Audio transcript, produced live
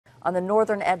On the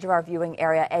northern edge of our viewing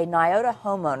area, a Nyota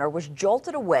homeowner was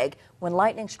jolted awake when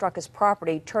lightning struck his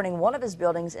property, turning one of his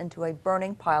buildings into a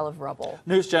burning pile of rubble.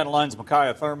 News Channel 9's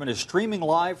Mikya Thurmond is streaming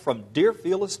live from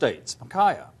Deerfield Estates.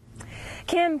 Mikya.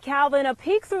 Kim, Calvin, a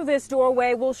peek through this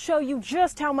doorway will show you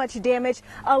just how much damage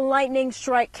a lightning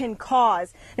strike can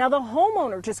cause. Now, the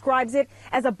homeowner describes it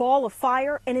as a ball of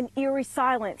fire and an eerie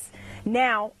silence.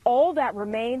 Now, all that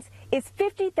remains is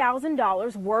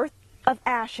 $50,000 worth of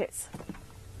ashes.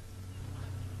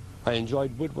 I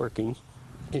enjoyed woodworking,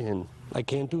 and I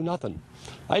can't do nothing.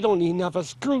 I don't even have a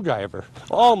screwdriver.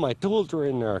 All my tools are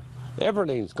in there.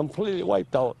 Everything's completely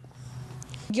wiped out.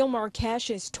 Gelmar Kesch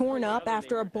is torn up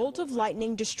after a bolt of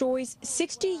lightning destroys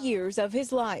 60 years of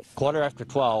his life.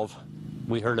 12:15,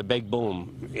 we heard a big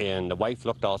boom, and the wife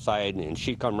looked outside, and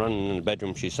she come running in the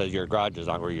bedroom. She says, your garage is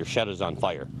on, or your shed is on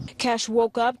fire. Kesch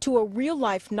woke up to a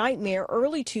real-life nightmare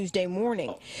early Tuesday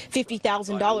morning.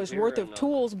 $50,000 worth of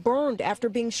tools burned after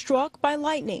being struck by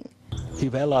lightning.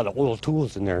 You've had a lot of old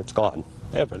tools in there. It's gone.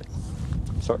 Everything.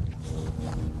 Sorry.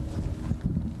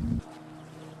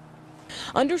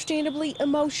 Understandably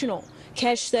emotional,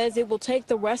 Kesch says it will take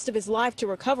the rest of his life to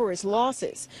recover his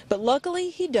losses, but luckily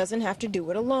he doesn't have to do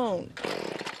it alone.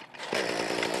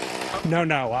 No,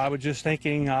 I was just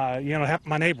thinking, help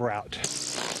my neighbor out.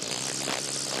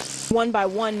 One by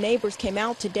one, neighbors came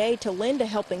out today to lend a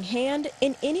helping hand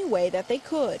in any way that they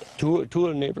could. Two of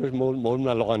the neighbors mowed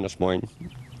my lawn this morning.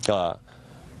 Two of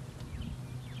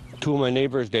my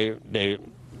neighbors, they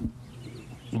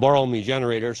borrowed me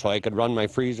generators so I could run my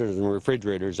freezers and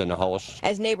refrigerators in the house.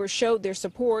 As neighbors showed their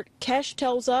support, Kesch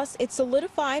tells us it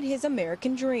solidified his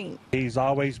American dream. He's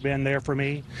always been there for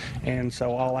me, and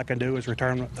so all I can do is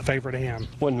return the favor to him.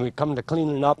 When we come to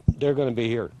cleaning up, they're going to be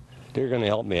here. They're going to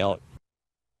help me out.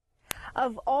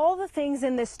 Of all the things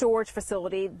in this storage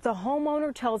facility, the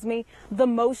homeowner tells me the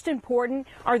most important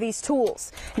are these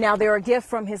tools. Now, they're a gift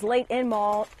from his late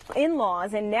in-laws,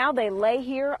 and now they lay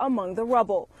here among the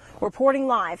rubble. Reporting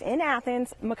live in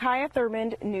Athens, Mikya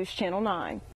Thurmond, News Channel 9.